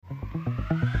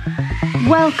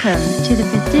Welcome to the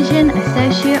Physician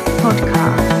Associate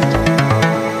Podcast.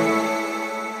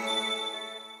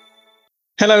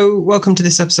 Hello, welcome to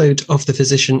this episode of the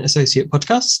Physician Associate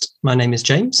Podcast. My name is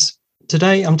James.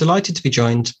 Today, I'm delighted to be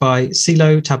joined by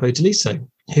Silo Tabo-Daliso,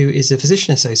 who is a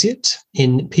physician associate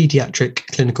in paediatric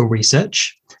clinical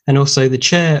research and also the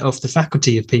chair of the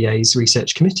Faculty of PA's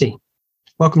Research Committee.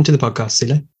 Welcome to the podcast,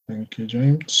 Silo. Thank you,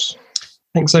 James.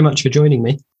 Thanks so much for joining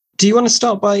me. Do you want to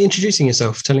start by introducing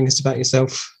yourself, telling us about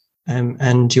yourself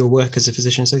and your work as a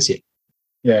physician associate?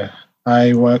 Yeah,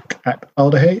 I work at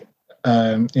Alderhay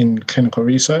in clinical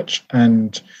research,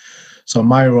 and so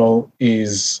my role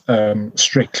is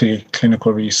strictly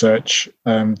clinical research.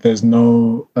 There's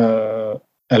no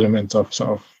element of sort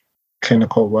of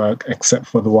clinical work except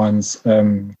for the ones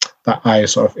that I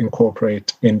sort of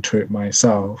incorporate into it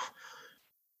myself.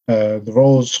 The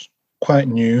role's quite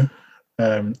new.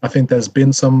 I think there's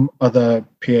been some other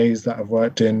PAs that have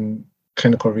worked in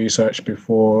clinical research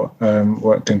before,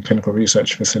 worked in clinical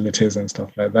research facilities and stuff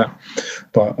like that.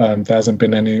 But there hasn't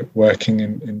been any working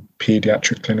in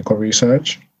pediatric clinical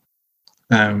research.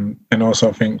 And also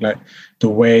I think like the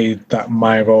way that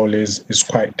my role is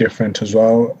quite different as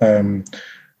well. And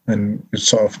it's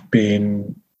sort of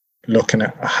been looking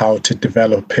at how to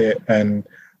develop it and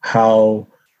how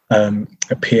a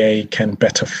PA can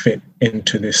better fit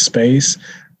into this space,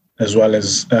 as well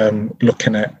as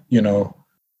looking at,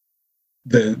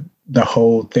 the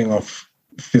whole thing of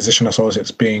physician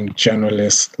associates being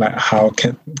generalists, like how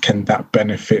can that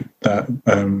benefit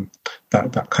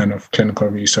that kind of clinical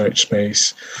research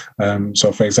space.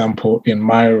 So for example, in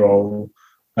my role,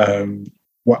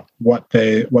 what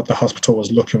the hospital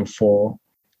was looking for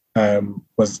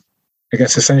was, I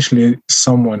guess, essentially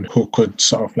someone who could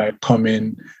sort of like come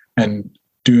in and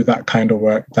do that kind of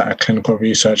work that a clinical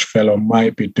research fellow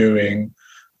might be doing,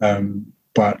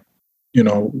 but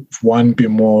one, be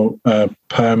more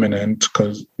permanent,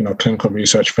 because clinical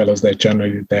research fellows, they're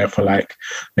generally there for like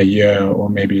a year or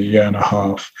maybe a year and a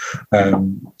half,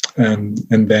 and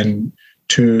then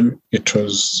two, it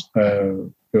was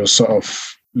sort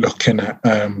of looking at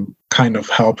kind of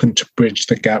helping to bridge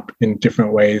the gap in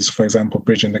different ways. For example,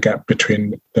 bridging the gap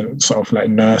between the sort of like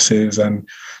nurses and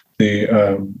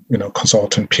the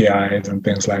consultant PIs and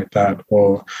things like that,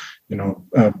 or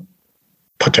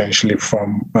potentially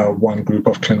from one group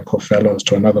of clinical fellows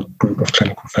to another group of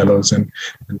clinical fellows and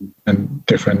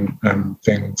different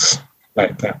things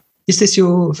like that. Is this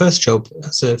your first job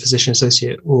as a physician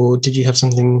associate, or did you have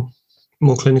something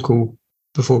more clinical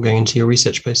before going into your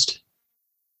research post?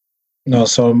 No,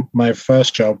 so my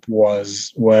first job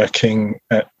was working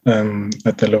at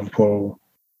the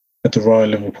Royal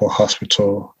Liverpool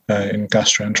Hospital in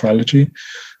gastroenterology.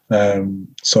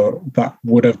 So that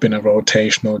would have been a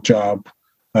rotational job,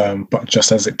 but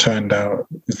just as it turned out,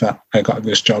 is that I got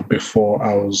this job before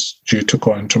I was due to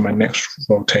go into my next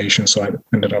rotation. So I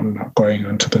ended up not going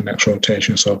into the next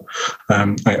rotation. So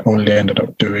I only ended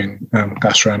up doing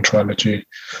gastroenterology,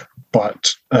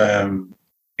 but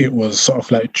it was sort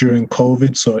of like during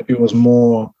COVID. So it was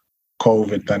more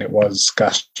COVID than it was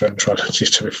gastroenterology,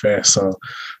 to be fair. So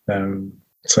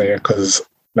yeah, because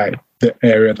like the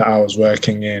area that I was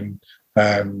working in,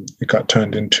 it got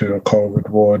turned into a COVID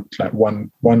ward. Like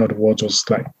one of the wards was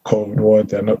like COVID ward,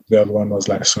 the other one was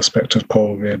like suspected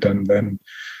COVID, and then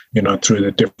through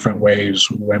the different waves,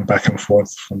 we went back and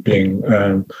forth from being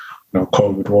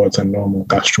COVID wards and normal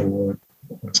gastro ward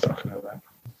and stuff like that.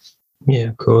 Yeah,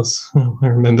 of course. I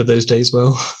remember those days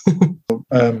well.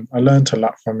 I learned a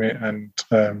lot from it, and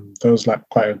there was like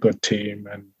quite a good team,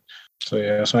 and so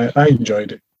yeah, so I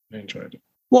enjoyed it.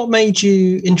 What made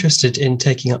you interested in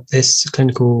taking up this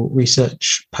clinical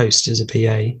research post as a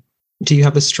PA? Do you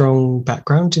have a strong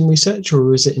background in research,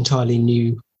 or is it entirely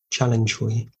new challenge for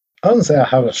you? I wouldn't say I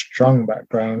have a strong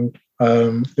background.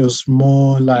 It was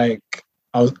more like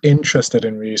I was interested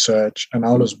in research, and I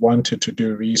always wanted to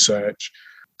do research.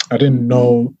 I didn't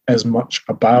know as much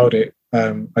about it.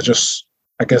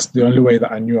 I guess the only way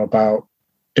that I knew about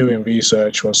doing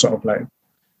research was sort of like,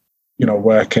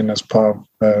 working as part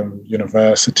of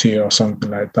university or something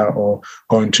like that, or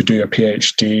going to do a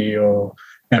PhD or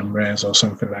MRes or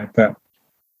something like that.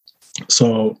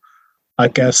 So I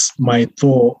guess my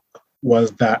thought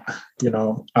was that,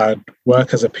 I'd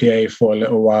work as a PA for a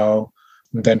little while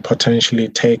and then potentially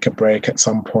take a break at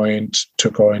some point to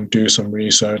go and do some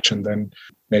research and then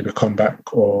maybe come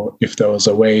back, or if there was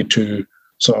a way to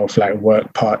sort of like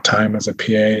work part-time as a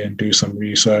PA and do some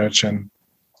research. And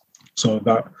so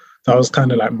that was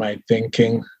kind of like my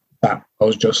thinking, that I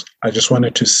just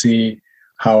wanted to see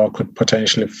how I could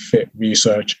potentially fit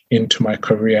research into my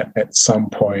career at some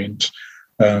point.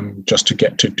 just to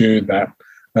get to do that.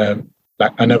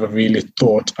 Like I never really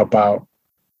thought about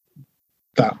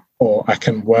that, or I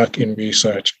can work in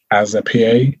research as a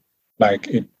PA. Like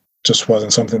it just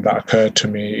wasn't something that occurred to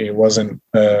me. It wasn't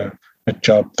a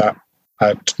job that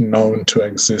I'd known to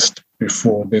exist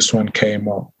before this one came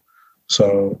up.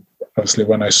 So obviously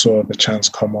when I saw the chance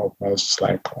come up, I was just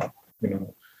like, oh,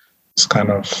 it's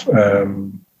kind of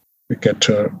we get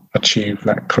to achieve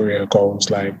like career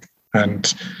goals, like,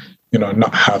 and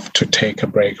not have to take a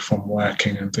break from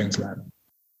working and things like that.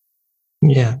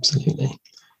 Yeah, absolutely.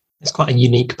 It's quite a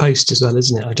unique post as well,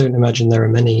 isn't it? I don't imagine there are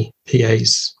many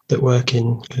PAs that work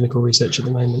in clinical research at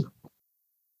the moment.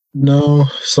 No,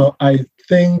 so I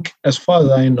think, as far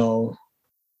as I know,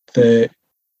 there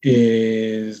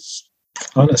is,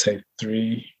 I want to say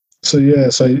 3. So yeah,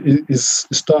 so it's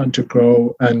starting to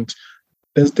grow, and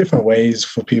there's different ways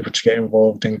for people to get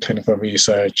involved in clinical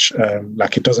research.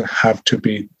 Like it doesn't have to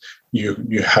be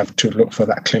you have to look for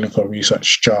that clinical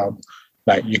research job.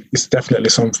 Like it's definitely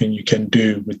something you can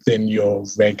do within your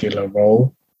regular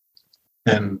role,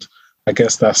 and I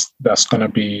guess that's going to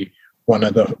be one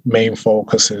of the main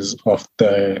focuses of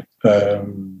the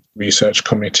research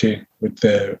committee with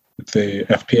the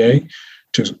FPA,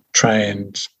 to try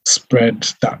and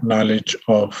spread that knowledge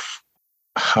of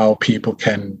how people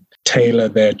can tailor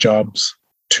their jobs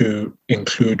to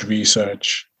include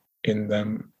research in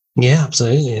them. Yeah,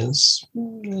 absolutely. It's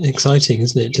exciting,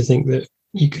 isn't it, to think that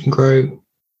you can grow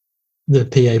the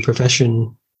PA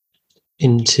profession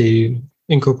into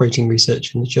incorporating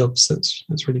research in the jobs.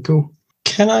 That's really cool.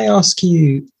 Can I ask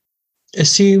you,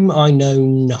 assume I know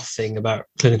nothing about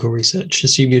clinical research,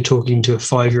 assume you're talking to a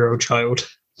 5-year-old child.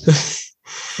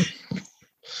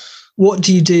 What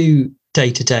do you do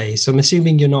day to day? So I'm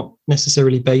assuming you're not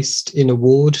necessarily based in a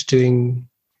ward doing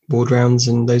ward rounds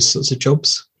and those sorts of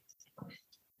jobs.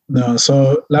 No,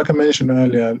 so like I mentioned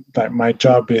earlier, like my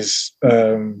job is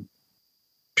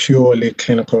purely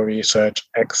clinical research,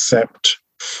 except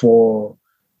for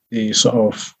the sort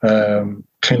of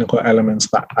clinical elements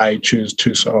that I choose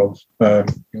to sort of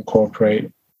incorporate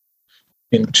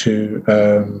into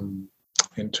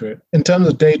it. In terms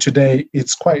of day to day,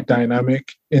 it's quite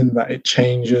dynamic in that it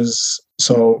changes.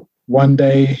 So one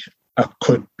day I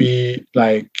could be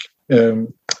like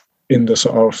in the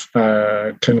sort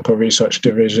of clinical research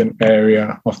division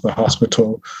area of the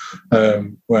hospital,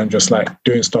 where I'm just like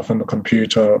doing stuff on the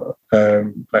computer,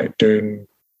 like doing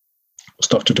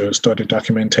stuff to do with study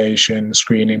documentation,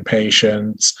 screening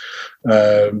patients,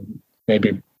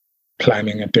 maybe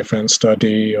planning a different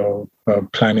study or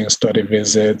planning study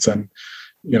visits and,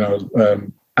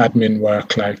 admin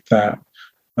work like that.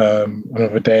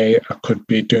 Another day I could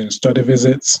be doing study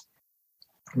visits.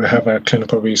 We have a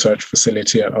clinical research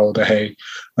facility at Alderhay,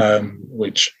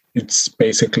 which it's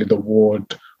basically the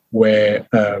ward where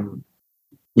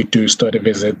we do study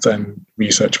visits and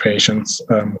research patients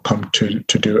come to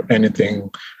do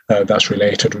anything that's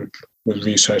related with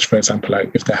research. For example, like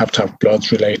if they have to have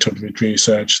bloods related with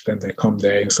research, then they come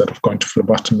there instead of going to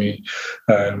phlebotomy.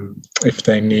 If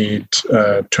they need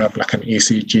to have like an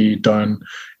ECG done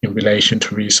in relation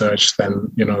to research,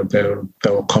 then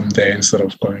they'll come there instead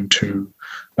of going to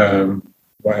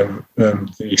whatever the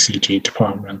ECG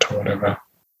department or whatever.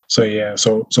 So yeah,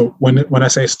 so when I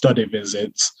say study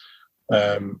visits,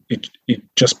 it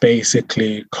just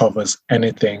basically covers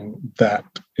anything that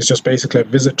is just basically a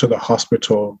visit to the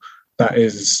hospital that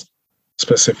is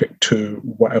specific to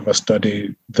whatever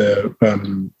study the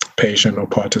patient or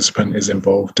participant is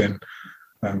involved in.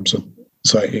 So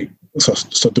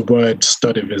the word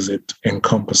study visit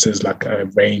encompasses like a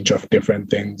range of different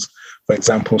things. For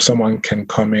example, someone can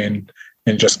come in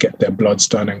and just get their bloods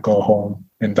done and go home,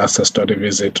 and that's a study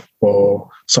visit. Or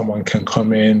someone can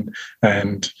come in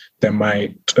and they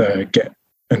might get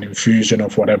an infusion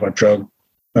of whatever drug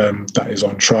that is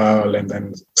on trial, and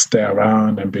then stay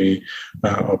around and be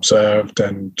observed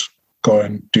and go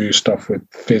and do stuff with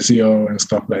physio and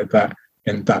stuff like that.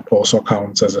 And that also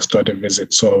counts as a study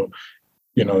visit. So,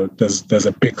 there's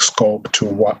a big scope to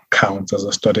what counts as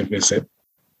a study visit.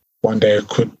 One day it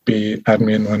could be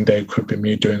admin, one day it could be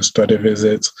me doing study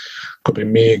visits, could be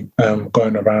me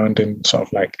going around in sort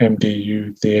of like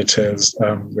MDU theatres,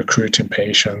 recruiting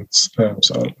patients,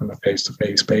 so on a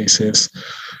face-to-face basis.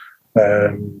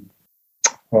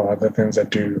 Or other things I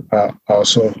do, I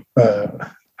also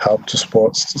help to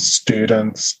support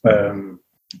students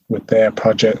with their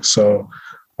projects. So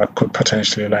I could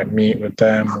potentially like meet with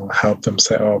them or help them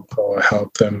set up or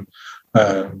help them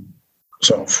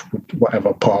sort of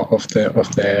whatever part of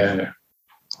their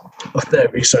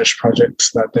research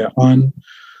projects that they're on.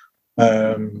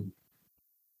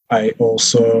 I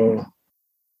also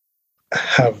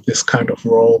have this kind of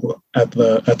role at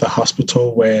the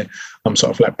hospital where I'm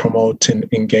sort of like promoting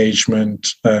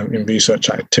engagement in research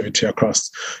activity across,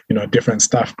 different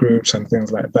staff groups and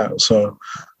things like that. So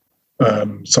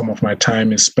some of my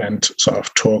time is spent sort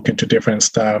of talking to different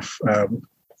staff,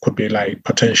 could be like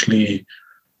potentially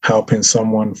helping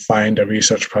someone find a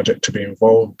research project to be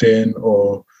involved in,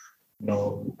 or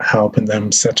helping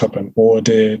them set up an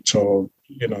audit, or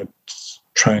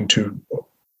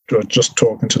just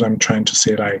talking to them, trying to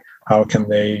see like how can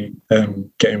they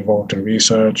get involved in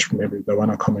research. Maybe they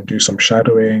want to come and do some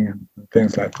shadowing and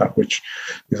things like that, which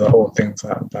these are all things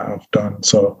that I've done.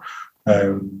 So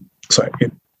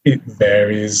it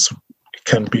varies. It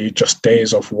can be just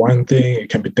days of one thing. It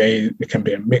can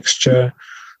be a mixture.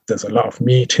 There's a lot of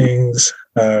meetings.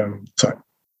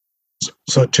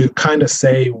 So to kind of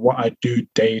say what I do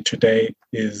day to day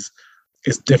is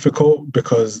difficult,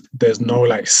 because there's no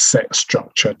like set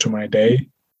structure to my day.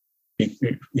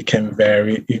 It can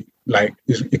vary.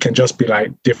 It can just be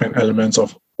like different elements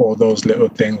of all those little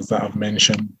things that I've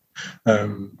mentioned.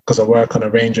 Because I work on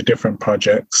a range of different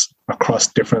projects across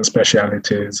different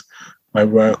specialities. I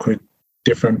work with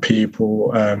different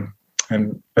people,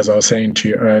 and as I was saying to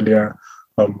you earlier,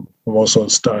 I've also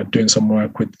started doing some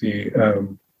work with the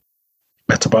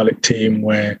metabolic team,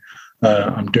 where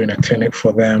I'm doing a clinic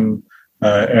for them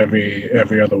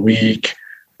every other week,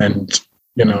 and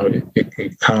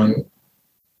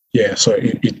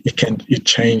it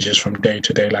changes from day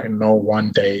to day. Like no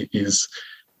one day is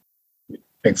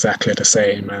exactly the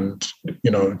same, and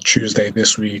Tuesday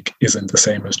this week isn't the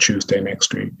same as Tuesday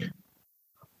next week.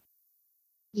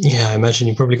 Yeah, I imagine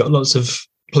you've probably got lots of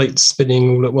plates spinning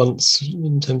all at once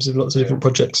in terms of lots of different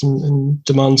projects and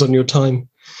demands on your time.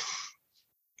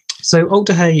 So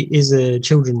Alder Hey is a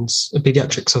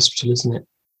paediatrics hospital, isn't it?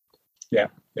 Yeah.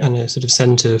 And a sort of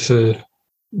centre for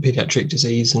paediatric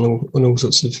disease and all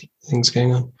sorts of things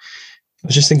going on. I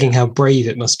was just thinking how brave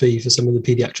it must be for some of the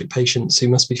paediatric patients who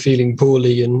must be feeling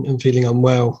poorly and feeling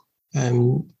unwell,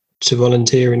 to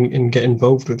volunteer and get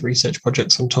involved with research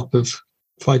projects on top of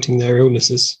fighting their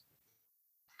illnesses.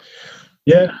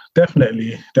 Yeah,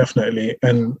 definitely.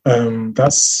 And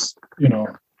that's,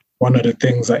 one of the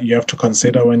things that you have to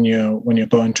consider when you're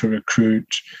going to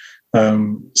recruit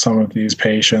some of these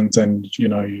patients, and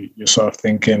you're sort of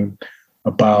thinking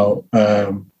about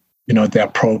the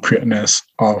appropriateness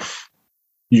of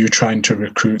you trying to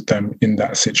recruit them in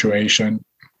that situation,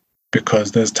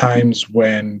 because there's times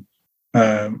when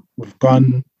we've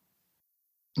gone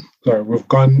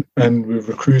and we've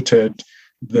recruited.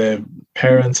 The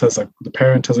parent has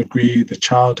agreed, the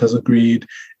child has agreed,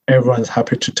 everyone's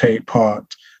happy to take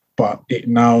part, but it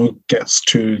now gets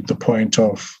to the point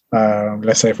of,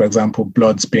 let's say, for example,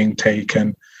 blood's being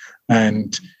taken,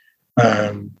 and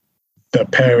the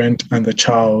parent and the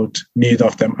child, neither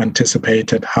of them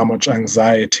anticipated how much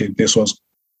anxiety this was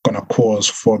going to cause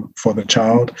for the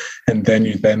child. And then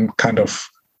you kind of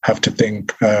have to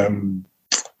think,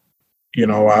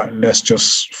 let's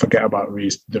just forget about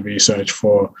the research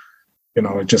for,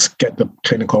 just get the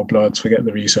clinical bloods, forget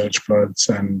the research bloods,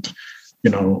 and,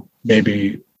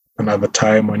 maybe another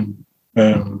time when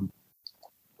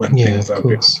things are a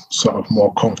bit sort of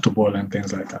more comfortable and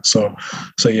things like that. So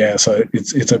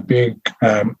it's a big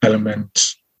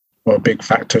element, or a big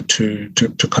factor to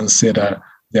consider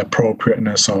the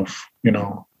appropriateness of,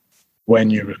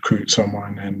 when you recruit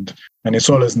someone. And it's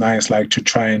always nice, like, to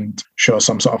try and show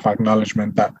some sort of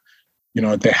acknowledgement that,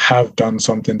 they have done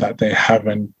something that they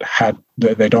haven't had,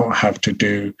 that they don't have to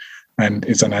do. And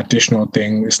it's an additional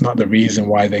thing. It's not the reason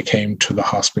why they came to the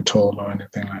hospital or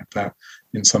anything like that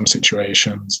in some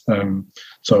situations.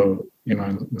 So,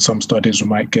 in some studies, we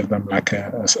might give them like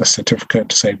a certificate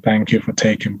to say thank you for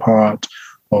taking part,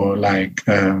 or like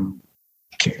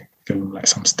give them like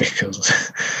some stickers.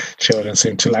 Children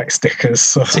seem to like stickers.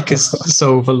 So. Stickers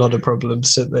solve a lot of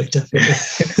problems, don't they?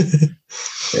 Definitely.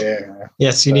 Yeah.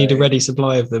 Yes, you need a ready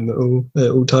supply of them at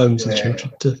all times with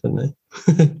children, definitely.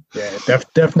 Yeah,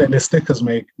 definitely. Stickers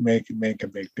make a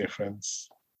big difference.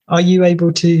 Are you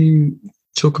able to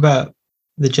talk about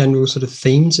the general sort of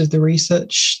themes of the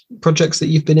research projects that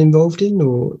you've been involved in,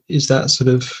 or is that sort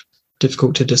of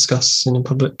difficult to discuss in a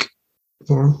public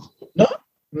forum?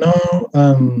 No,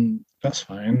 that's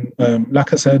fine.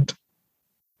 Like I said,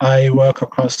 I work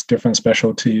across different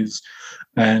specialties,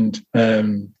 and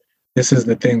this is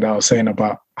the thing that I was saying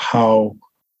about how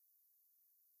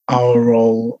our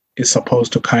role is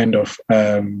supposed to kind of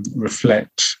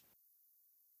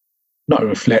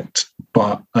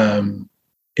but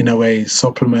in a way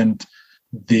supplement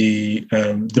the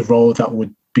role that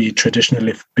would be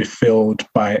traditionally be filled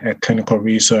by a clinical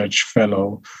research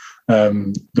fellow,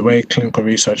 the way clinical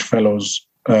research fellows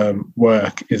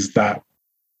work is that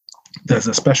there's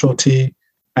a specialty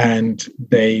and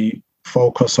they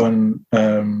focus on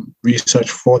research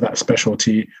for that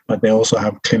specialty, but they also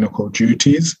have clinical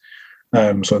duties.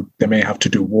 So they may have to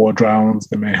do ward rounds,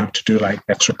 they may have to do like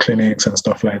extra clinics and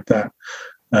stuff like that.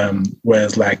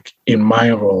 Whereas like in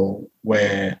my role,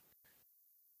 where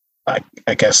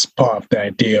I guess part of the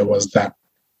idea was that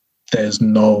there's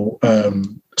no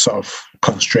sort of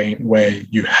constraint where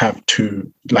you have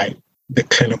to, like, the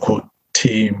clinical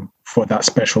team for that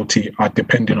specialty are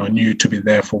depending on you to be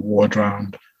there for ward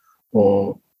round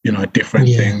or, you know, different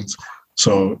things.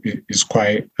 So it's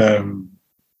quite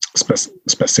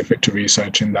specific to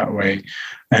research in that way.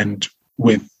 And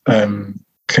with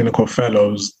clinical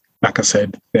fellows, like I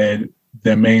said, they're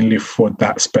mainly for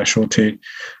that specialty.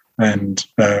 And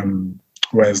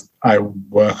whereas I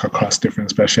work across different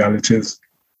specialities.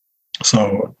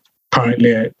 So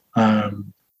currently, like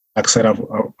I said,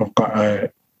 I've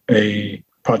got a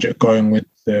project going with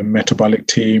the metabolic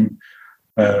team.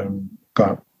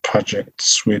 Got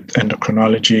projects with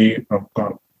endocrinology. I've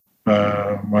got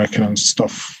working on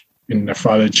stuff in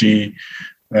nephrology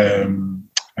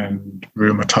and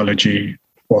rheumatology.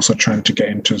 Also trying to get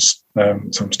into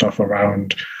some stuff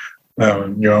around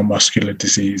neuromuscular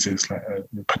diseases, like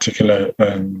in particular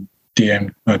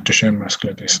Duchenne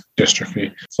muscular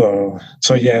dystrophy. So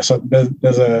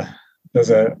there's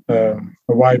a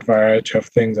wide variety of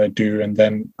things I do, and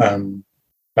then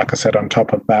like I said, on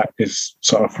top of that is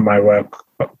sort of my work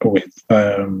with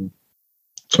trying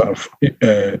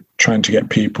to get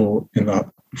people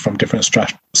from different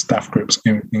staff groups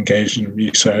engaged in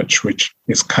research, which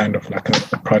is kind of like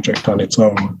a project on its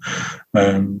own.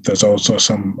 There's also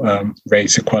some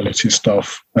race equality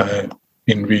stuff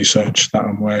in research that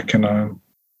I'm working on,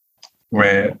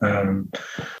 where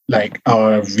like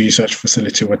our research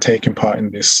facility, we're taking part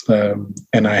in this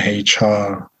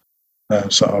NIHR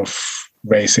sort of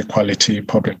race equality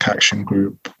public action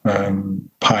group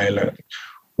pilot,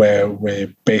 where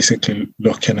we're basically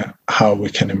looking at how we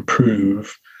can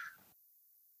improve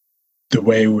the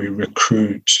way we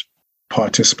recruit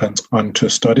participants onto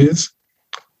studies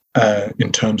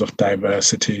in terms of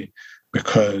diversity,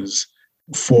 because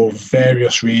for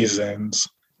various reasons,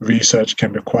 research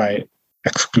can be quite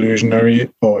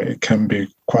exclusionary or it can be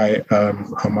quite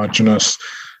homogenous.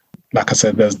 Like I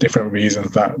said, there's different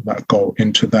reasons that go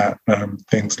into that.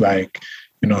 Things like,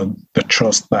 you know, the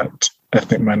trust that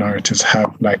ethnic minorities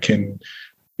have, like in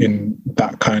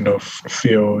that kind of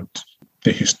field,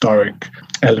 the historic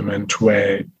element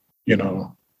where, you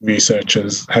know,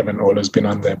 researchers haven't always been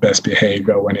on their best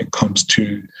behavior when it comes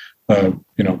to,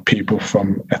 you know, people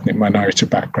from ethnic minority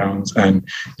backgrounds, and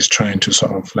is trying to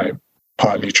sort of like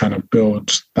partly trying to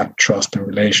build that trust and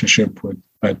relationship with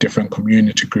different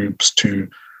community groups to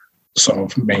sort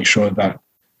of make sure that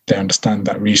they understand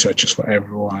that research is for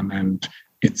everyone, and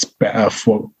it's better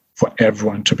for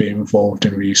everyone to be involved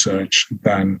in research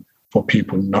than for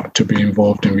people not to be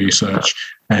involved in research,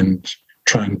 and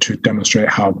trying to demonstrate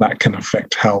how that can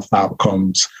affect health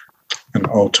outcomes and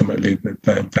ultimately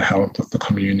the health of the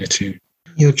community.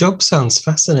 Your job sounds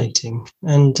fascinating,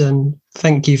 and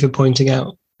thank you for pointing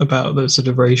out about the sort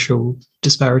of racial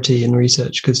disparity in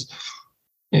research, because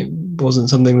it wasn't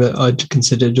something that I'd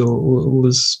considered or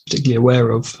was particularly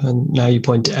aware of. And now you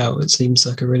point it out, it seems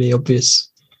like a really obvious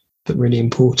but really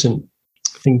important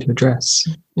thing to address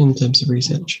in terms of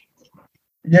research.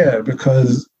 Yeah,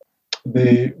 because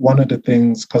one of the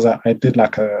things, because I did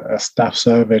like a staff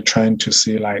survey trying to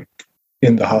see, like,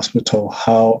 in the hospital,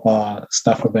 how are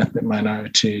staff of ethnic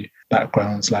minority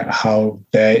backgrounds, like how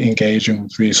they're engaging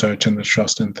with research and the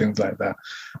trust and things like that.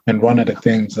 And one of the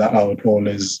things that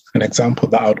an example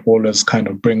that I would always kind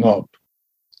of bring up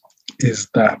is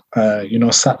that, you know,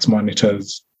 SATS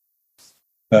monitors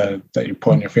that you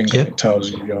put on your finger, it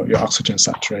tells you your oxygen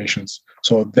saturations.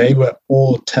 So they were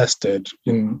all tested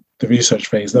in the research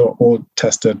phase. They were all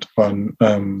tested on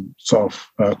sort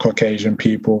of Caucasian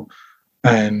people.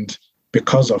 And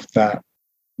because of that,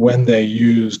 when they're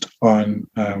used on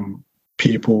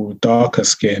people with darker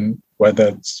skin, whether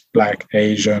it's Black,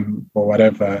 Asian, or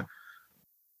whatever,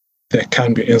 there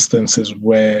can be instances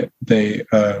where they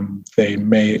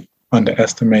may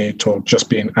underestimate or just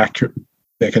be inaccurate.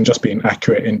 They can just be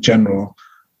inaccurate in general,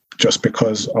 just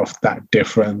because of that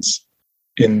difference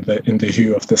in the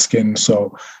hue of the skin.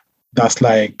 So that's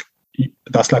like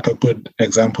a good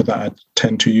example that I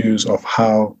tend to use of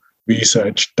how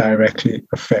research directly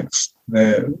affects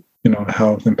the, you know,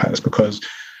 health impacts. Because,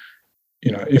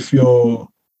 you know, if you're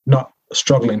not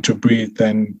struggling to breathe,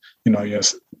 then, you know,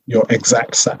 your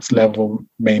exact SATS level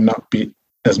may not be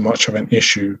as much of an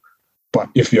issue. But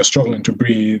if you're struggling to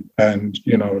breathe and,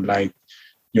 like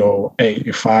you're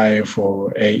 85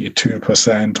 or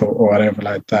 82% or whatever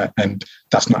like that, and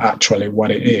that's not actually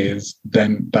what it is,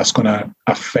 then that's going to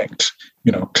affect,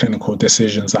 clinical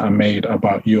decisions that are made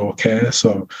about your care.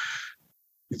 So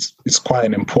it's quite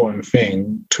an important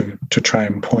thing to try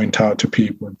and point out to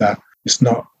people that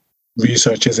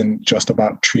research isn't just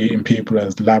about treating people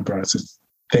as lab rats. It's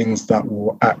things that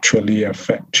will actually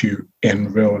affect you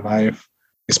in real life,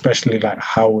 especially like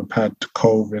how we've had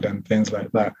COVID and things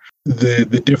like that. The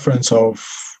difference of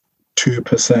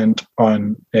 2%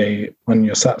 on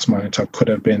your SATS monitor could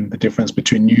have been the difference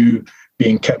between you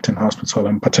being kept in hospital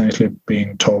and potentially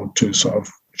being told to sort of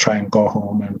try and go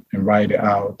home and ride it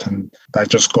out. And that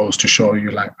just goes to show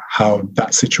you like how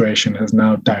that situation has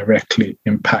now directly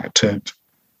impacted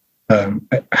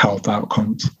health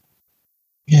outcomes.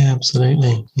 Yeah,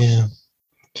 absolutely. Yeah.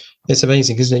 It's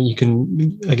amazing, isn't it? You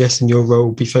can, I guess, in your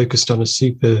role, be focused on a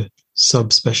super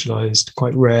subspecialized,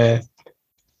 quite rare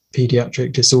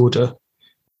pediatric disorder.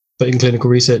 But in clinical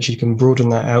research, you can broaden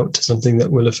that out to something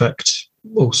that will affect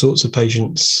all sorts of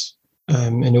patients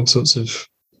and all sorts of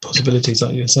possibilities,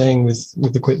 like you're saying,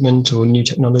 with equipment or new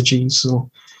technologies. Or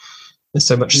there's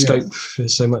so much scope for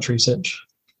so much research.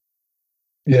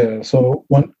 Yeah. So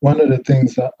one of the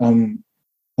things that I'm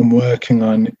working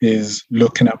on is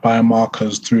looking at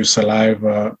biomarkers through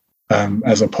saliva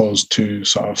as opposed to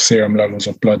sort of serum levels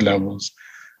or blood levels.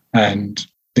 And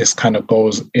this kind of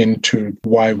goes into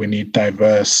why we need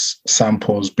diverse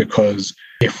samples, because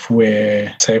if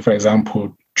we're, say, for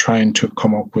example, trying to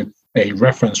come up with a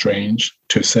reference range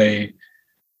to say,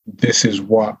 this is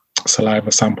what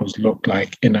saliva samples look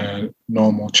like in a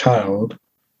normal child,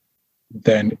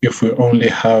 then if we only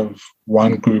have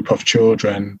one group of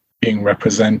children being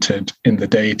represented in the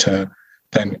data,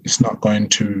 then it's not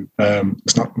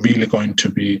really going to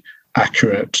be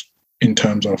accurate in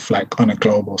terms of like on a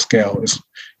global scale.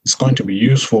 It's going to be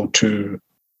useful to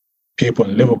people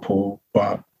in Liverpool,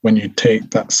 but when you take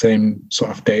that same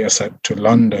sort of data set to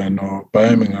London or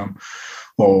Birmingham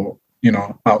or,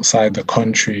 outside the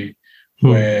country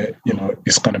where,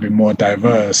 it's going to be more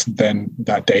diverse, then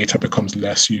that data becomes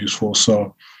less useful.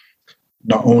 So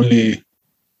not only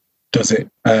does it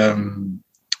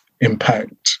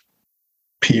impact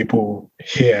people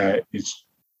here,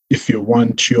 if you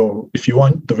want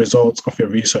the results of your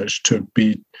research to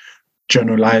be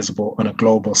generalizable on a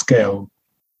global scale,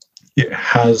 it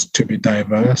has to be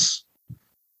diverse,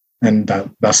 and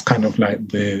that's kind of like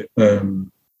the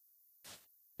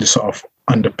sort of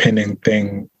underpinning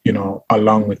thing,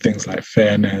 along with things like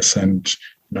fairness and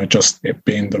just it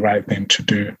being the right thing to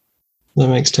do. That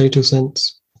makes total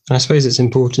sense. And I suppose it's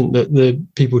important that the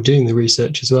people doing the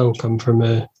research as well come from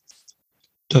a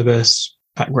diverse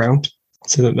background,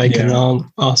 so that they can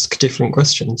ask different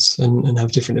questions and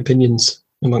have different opinions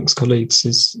amongst colleagues.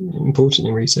 Is important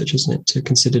in research, isn't it, to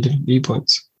consider different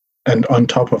viewpoints? And on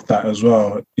top of that as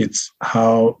well, it's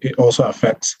how it also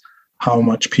affects how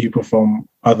much people from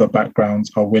other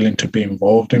backgrounds are willing to be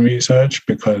involved in research,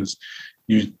 because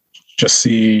you just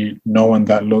see no one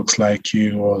that looks like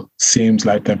you or seems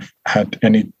like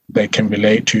they can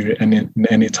relate to you in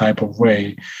any type of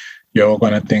way. You're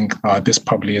going to think, this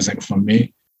probably isn't for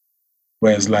me.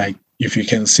 Whereas like, if you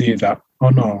can see that, oh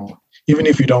no, even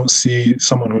if you don't see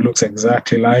someone who looks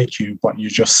exactly like you, but you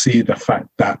just see the fact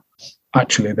that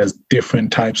actually there's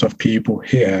different types of people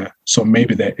here, so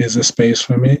maybe there is a space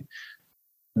for me.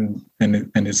 And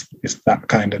it's that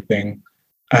kind of thing.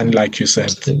 And like you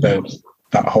said,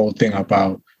 that whole thing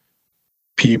about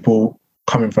people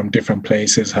coming from different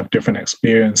places have different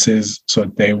experiences, so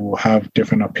they will have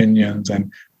different opinions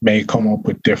and may come up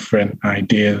with different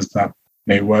ideas that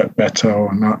may work better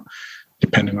or not,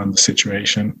 depending on the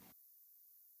situation.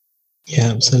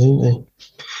 Yeah, absolutely. And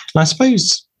I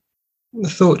suppose the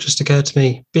thought just occurred to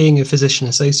me, being a physician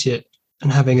associate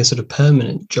and having a sort of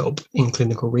permanent job in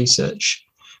clinical research,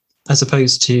 as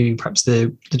opposed to perhaps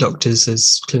the doctors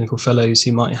as clinical fellows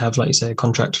who might have, like you say, a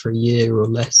contract for a year or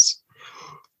less.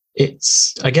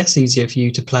 It's, I guess, easier for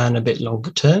you to plan a bit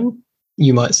longer term.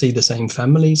 You might see the same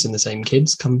families and the same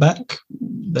kids come back.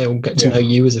 They'll get to know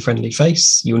you as a friendly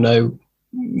face. You'll know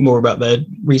more about their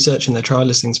research and their trial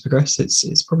as things progress.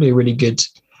 It's probably a really good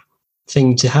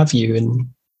thing to have you in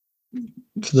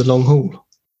for the long haul.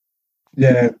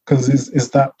 Yeah, because it's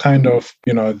that kind of,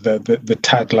 the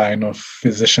tagline of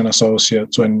physician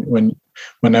associates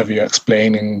whenever you're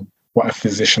explaining what a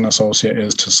physician associate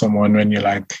is to someone, when you're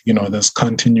like, there's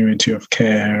continuity of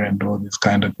care and all these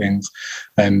kind of things.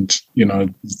 And,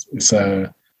 it's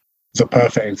a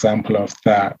perfect example of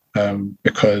that,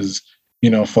 because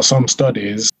for some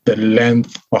studies, the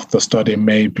length of the study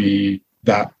may be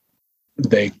that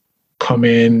they come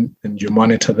in and you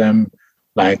monitor them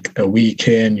like a week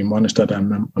in, you monitor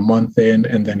them a month in,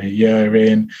 and then a year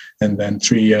in, and then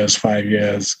 3 years, 5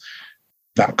 years,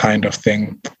 that kind of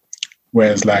thing.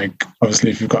 Whereas, like,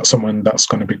 obviously, if you've got someone that's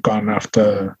going to be gone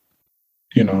after,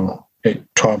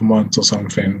 12 months or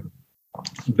something,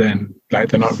 then like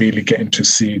they're not really getting to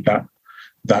see that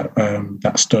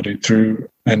study through.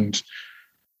 And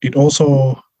it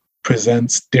also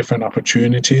presents different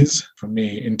opportunities for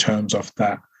me in terms of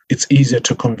that. It's easier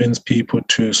to convince people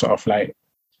to sort of like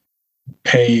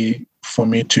pay for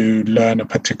me to learn a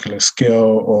particular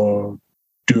skill or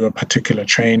do a particular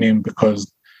training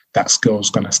because that skill is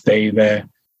going to stay there.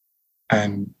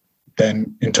 And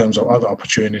then in terms of other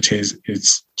opportunities,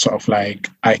 it's sort of like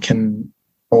I can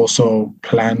also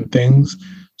plan things.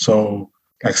 So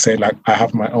like I say, like I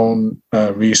have my own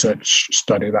research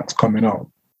study that's coming up.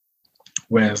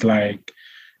 Whereas like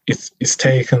it's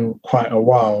taken quite a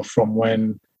while from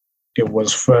when it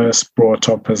was first brought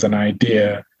up as an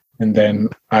idea, and then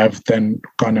I've written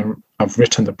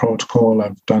the protocol,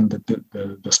 I've done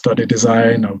the study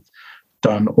design, I've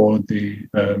done all the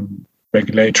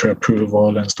regulatory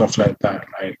approval and stuff like that,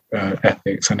 like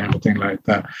ethics and everything like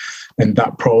that. And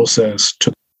that process to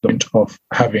the point of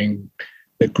having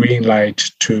the green light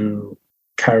to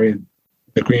carry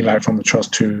the green light from the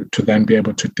trust to then be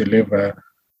able to deliver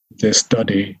this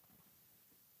study,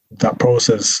 that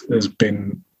process is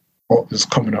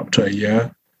coming up to a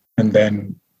year. And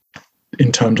then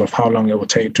in terms of how long it will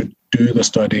take to do the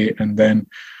study and then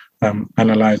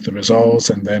analyze the results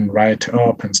and then write it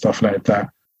up and stuff like that.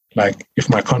 Like if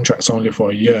my contract's only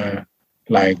for a year,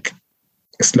 like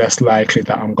it's less likely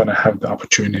that I'm going to have the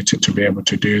opportunity to be able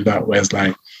to do that. Whereas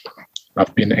like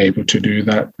I've been able to do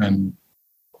that, and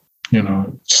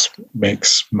it just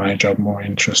makes my job more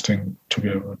interesting to be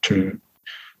able to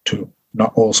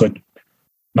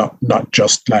not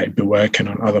just like be working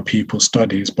on other people's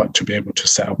studies, but to be able to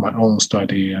set up my own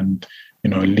study and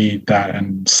lead that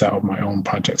and set up my own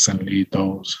projects and lead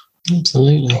those.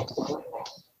 Absolutely.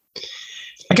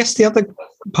 I guess the other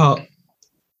part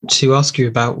to ask you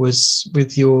about was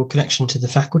with your connection to the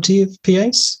faculty of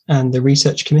PAs and the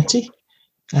research committee.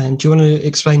 And do you want to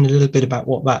explain a little bit about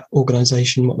what that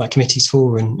organisation, what that committee's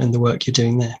for and the work you're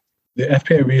doing there? The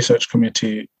FPA Research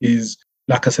Committee is,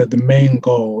 like I said, the main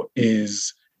goal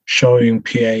is showing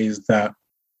PAs that,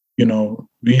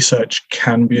 research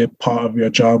can be a part of your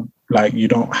job. Like you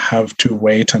don't have to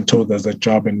wait until there's a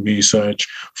job in research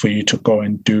for you to go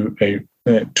and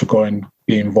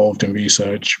be involved in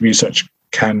research. Research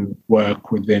can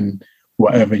work within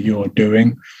whatever you're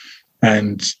doing,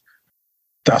 and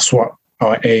that's what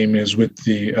our aim is with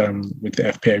the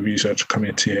FPA Research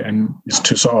Committee, and is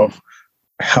to sort of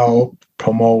help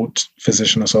promote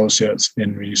physician associates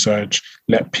in research,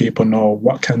 let people know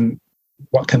what can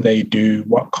they do,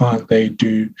 what can't they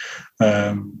do,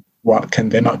 what can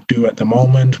they not do at the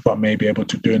moment but may be able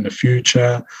to do in the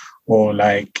future, or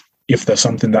like if there's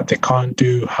something that they can't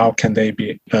do, how can they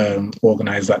be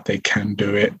organized that they can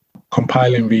do it,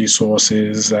 compiling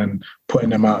resources and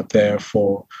putting them out there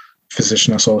for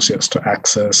physician associates to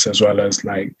access, as well as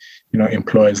like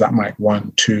employers that might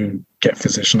want to get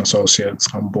physician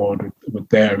associates on board with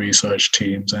their research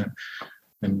teams,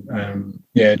 and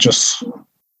just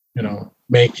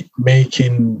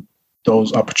making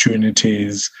those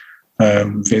opportunities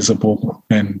visible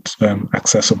and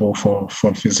accessible for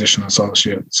physician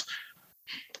associates.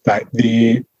 Like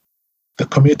the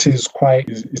committee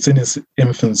it's in its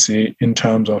infancy in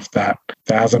terms of that.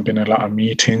 There hasn't been a lot of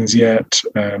meetings yet.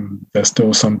 There's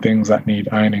still some things that need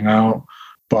ironing out,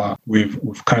 but we're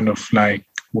kind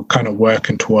of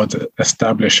working towards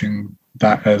establishing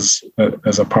that as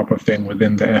a proper thing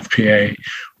within the FPA,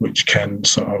 which can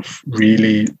sort of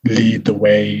really lead the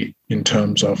way in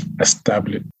terms of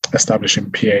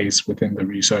establishing PAs within the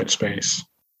research space.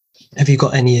 Have you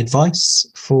got any advice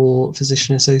for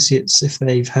physician associates if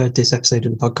they've heard this episode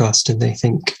of the podcast and they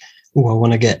think, I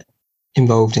want to get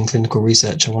involved in clinical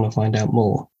research, I want to find out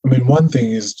more? I mean, one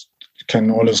thing is you can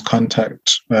always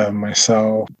contact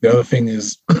myself. The other thing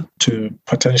is to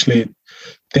potentially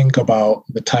think about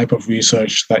the type of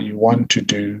research that you want to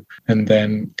do, and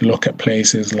then look at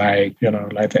places like the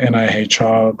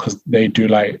NIHR, because they do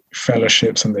like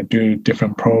fellowships and they do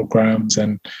different programs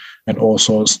and all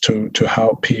sorts to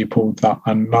help people that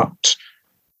are not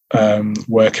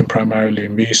working primarily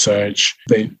in research.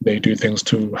 They do things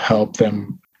to help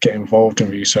them get involved in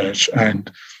research,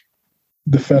 and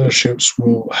the fellowships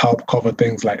will help cover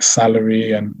things like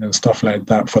salary and stuff like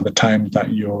that for the time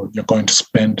that you're going to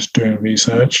spend doing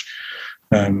research.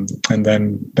 And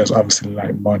then there's obviously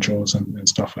like modules and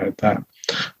stuff like that.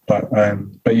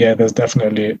 But yeah, there's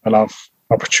definitely a lot of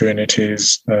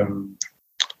opportunities from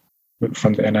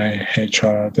the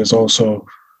NIHR. There's also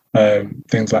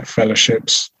things like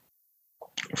fellowships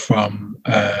from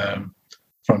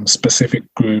specific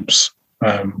groups.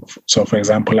 So, for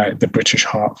example, like the British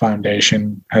Heart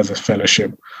Foundation has a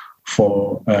fellowship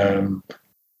for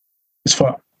it's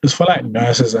for like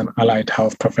nurses and allied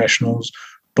health professionals,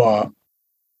 but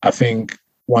I think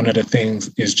one of the things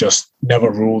is just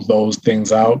never rule those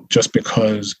things out, just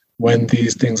because when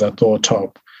these things are thought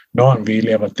up, no one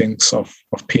really ever thinks of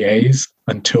PAs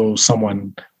until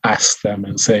someone asks them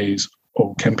and says,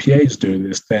 oh, can PAs do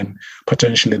this? Then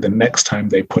potentially the next time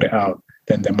they put it out,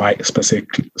 then they might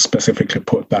specifically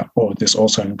put that, oh, this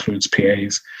also includes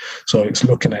PAs. So it's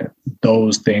looking at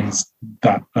those things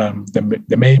that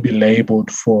they may be labeled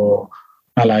for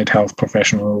allied health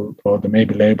professional, or they may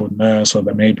be labeled nurse, or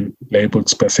they may be labeled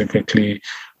specifically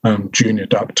junior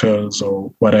doctors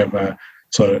or whatever.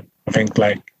 So I think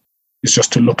like it's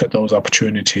just to look at those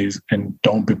opportunities and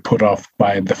don't be put off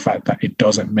by the fact that it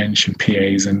doesn't mention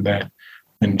PAs in there,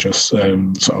 and just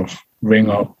sort of ring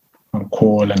up and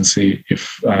call and see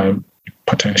if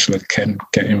potentially can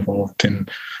get involved in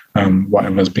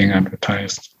whatever's being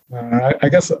advertised. I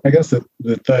guess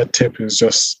the third tip is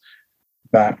just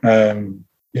that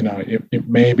it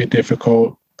may be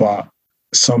difficult, but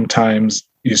sometimes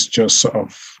it's just sort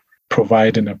of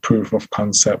providing a proof of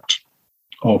concept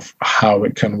of how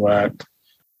it can work.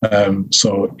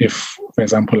 So if, for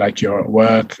example, like you're at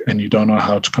work and you don't know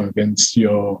how to convince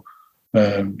your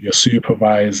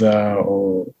supervisor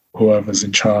or whoever's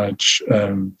in charge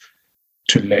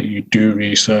to let you do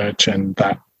research, and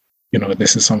that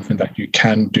this is something that you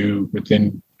can do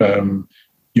within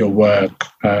your work,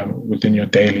 within your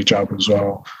daily job as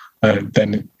well,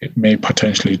 then it may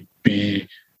potentially be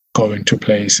going to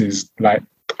places like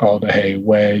Alder Hey,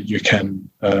 where you can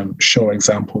show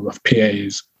examples of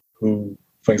PAs who,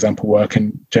 for example, work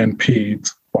in Gen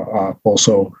Peds, but are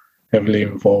also heavily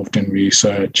involved in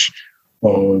research,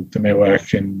 or they may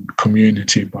work in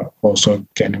community, but also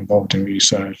get involved in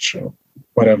research or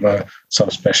whatever sort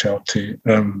of specialty.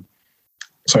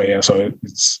 So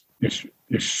it's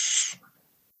if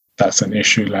that's an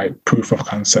issue, like proof of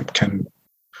concept can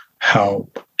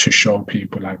help to show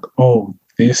people like, oh,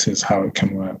 this is how it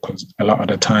can work. Because a lot of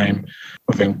the time,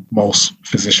 I think most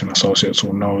physician associates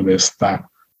will know this, that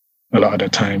a lot of the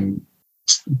time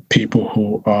people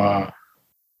who are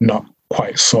not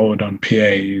quite sold on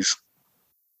PAs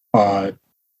are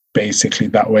basically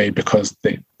that way because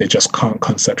they just can't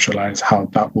conceptualize how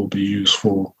that will be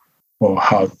useful or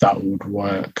how that would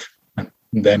work. And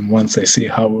then once they see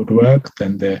how it would work,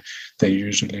 then they're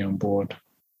usually on board.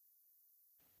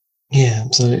 Yeah,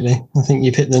 absolutely. I think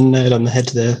you've hit the nail on the head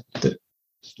there, that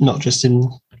not just in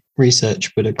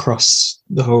research, but across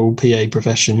the whole PA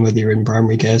profession, whether you're in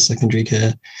primary care, secondary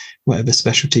care, whatever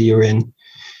specialty you're in,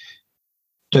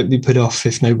 don't be put off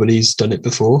if nobody's done it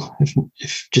before.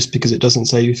 If just because it doesn't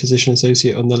say physician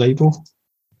associate on the label,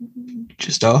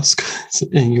 just ask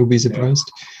and you'll be surprised.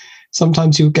 Yeah.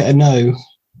 Sometimes you'll get a no,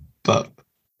 but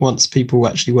once people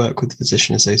actually work with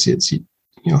physician associates, you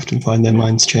often find their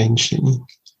minds change.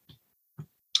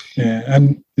 Yeah,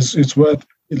 and it's worth,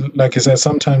 like I said,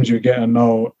 sometimes you get a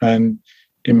no, and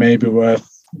it may be worth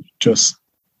just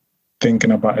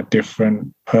thinking about a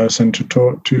different person to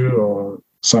talk to, or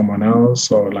someone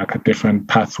else, or like a different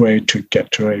pathway to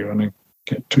get to where you want to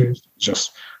get to.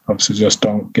 Just obviously just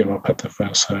don't give up at the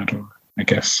first hurdle, I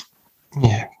guess.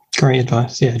 Yeah, great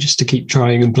advice. Yeah, just to keep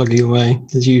trying and plugging away.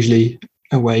 There's usually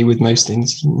a way with most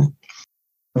things, isn't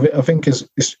there? I think it's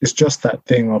just that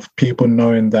thing of people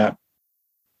knowing that,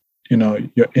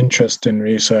 your interest in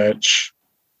research,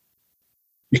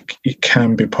 it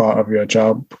can be part of your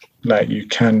job. Like you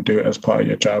can do it as part of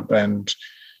your job, and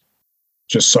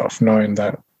just sort of knowing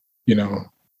that,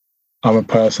 I'm a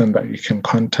person that you can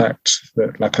contact.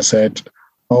 That, like I said,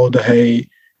 Alder Hey,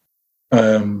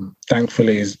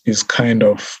 thankfully is kind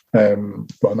of,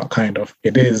 well, not kind of,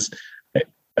 it is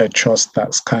a trust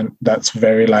that's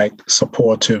very like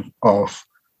supportive of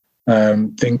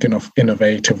thinking of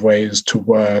innovative ways to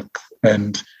work,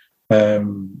 and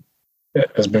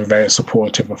has been very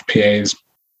supportive of PAs,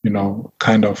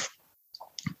 kind of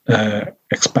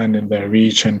expanding their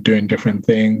reach and doing different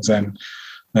things. And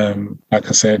like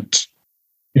I said,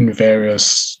 in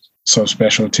various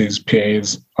subspecialties,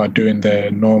 PAs are doing their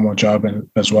normal job and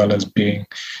as well as being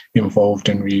involved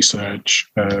in research.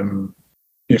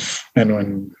 If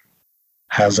anyone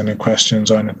has any questions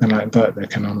or anything like that, they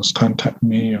can always contact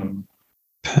me.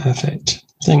 Perfect.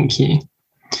 Thank you.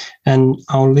 And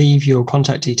I'll leave your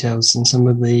contact details and some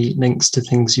of the links to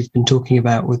things you've been talking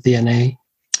about with the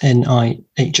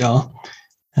NIHR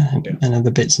and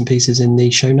other bits and pieces in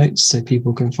the show notes, so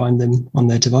people can find them on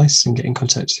their device and get in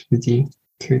contact with you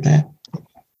through there.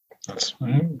 That's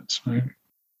fine.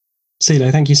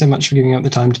 CeeLo, thank you so much for giving up the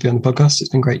time to be on the podcast. It's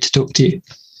been great to talk to you.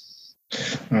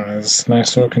 It's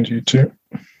nice talking to you too.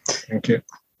 Thank you.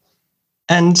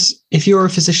 And if you're a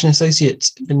physician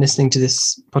associate, been listening to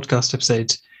this podcast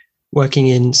episode, working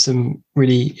in some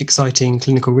really exciting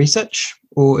clinical research,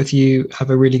 or if you have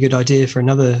a really good idea for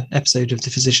another episode of the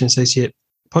Physician Associate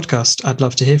podcast, I'd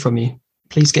love to hear from you.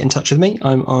 Please get in touch with me.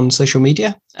 I'm on social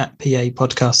media at PA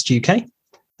Podcast UK,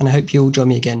 and I hope you'll join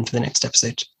me again for the next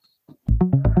episode.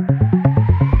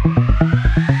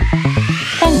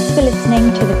 Thanks for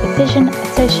listening to the Physician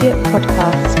Associate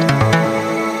podcast.